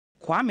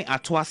Kwame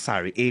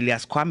Atuasari,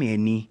 alias Kwame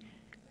Eni,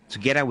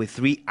 together with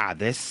 3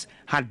 others,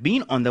 had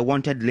been on the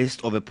wanted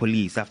list of the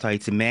police after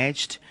it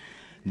emerged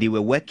they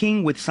were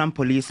working with some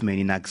policemen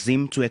in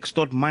Axim to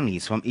extort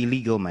monies from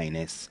illegal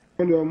miners.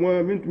 We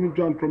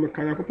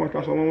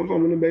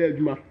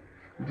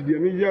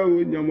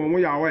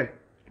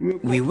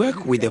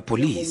work with the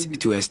police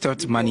to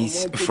extort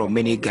monies from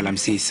many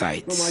Galamsey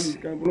sites.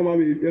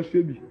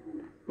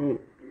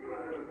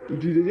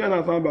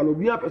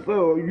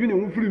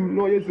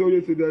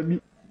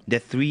 The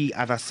 3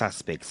 other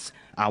suspects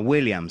are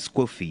Williams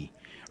Kofi,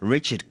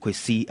 Richard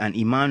Kwesi, and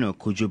Emmanuel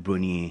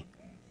Kojo.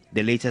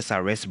 The latest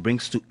arrest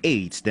brings to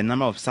 8 the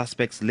number of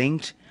suspects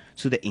linked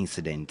to the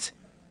incident.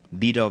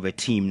 Leader of a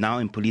team now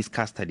in police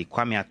custody,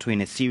 Kwame Ato, in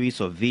a series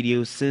of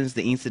videos since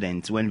the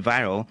incident went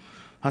viral,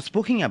 has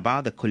spoken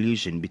about the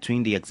collusion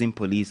between the Axim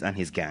police and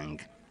his gang.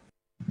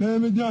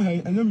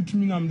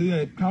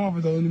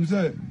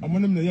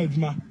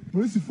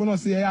 Police phone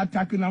say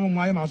attacking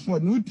my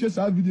sword. No chase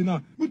our video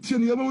now. But you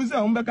never say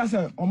on back as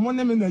a on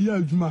them in the year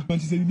Juma. When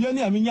she said,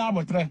 Biani, I mean,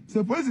 Yabotre.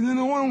 So police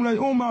didn't want like,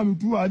 oh, mammy,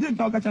 too. I didn't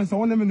talk a chance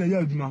on them in the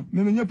year Juma.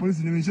 Maybe police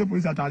in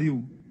police at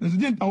you. The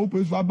student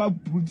police were about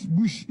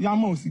Bush,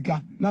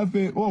 Yamosika. Now,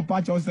 all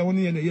patch or 7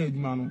 in the year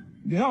Jumano.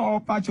 They are all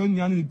patch on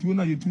Yan, two,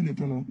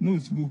 no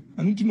school.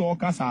 I need to know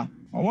Casa.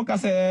 Or what I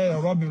say,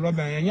 Robin,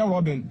 and your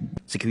Robin.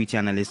 Security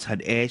analysts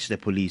had urged the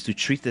police to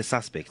treat the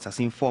suspects as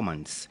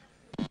informants.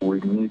 We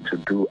need to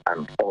do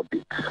an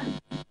audit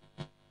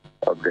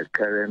of the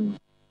current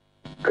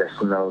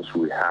personnel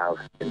we have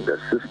in the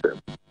system.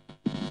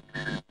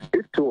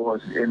 If it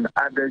was in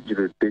other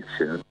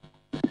jurisdictions,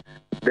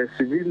 the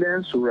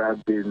civilians would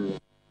have been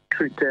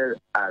treated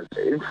as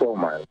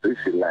informants, if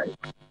you like,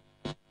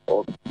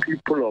 or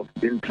people of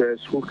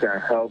interest who can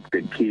help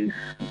the case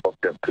of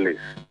the police.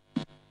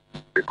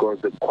 Because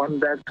the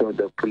conduct of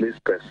the police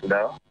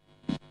personnel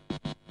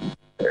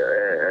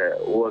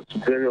was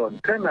very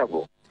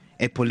untenable.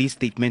 A police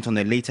statement on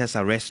the latest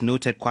arrest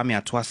noted Kwame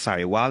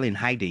Atuasari, while in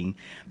hiding,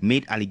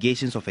 made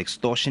allegations of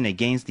extortion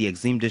against the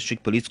Axim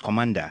District Police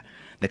Commander,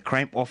 the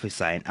crime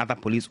officer, and other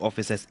police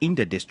officers in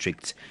the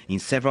district in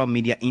several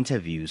media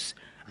interviews,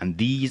 and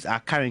these are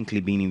currently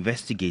being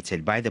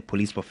investigated by the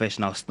Police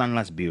Professional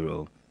Standards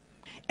Bureau.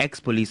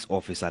 Ex-police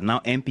officer, now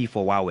MP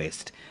for Wa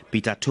West,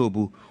 Peter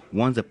Tobu,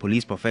 wants the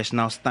Police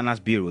Professional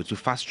Standards Bureau to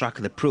fast-track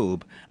the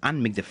probe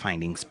and make the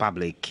findings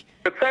public.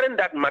 Referring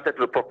that matter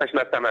to the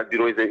Professional Standards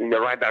Bureau is in the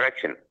right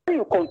direction. When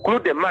you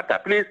conclude the matter,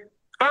 please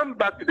come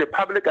back to the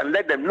public and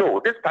let them know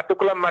this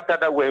particular matter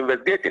that we're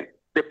investigating.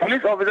 The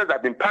police officers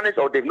have been punished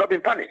or they've not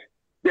been punished.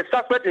 The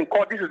suspect in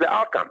court, this is the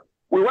outcome.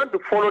 We want to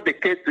follow the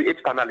case to its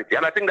finality,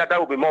 and I think that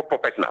will be more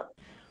professional.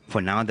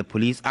 For now, the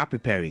police are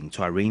preparing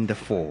to arraign the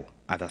 4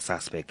 other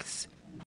suspects.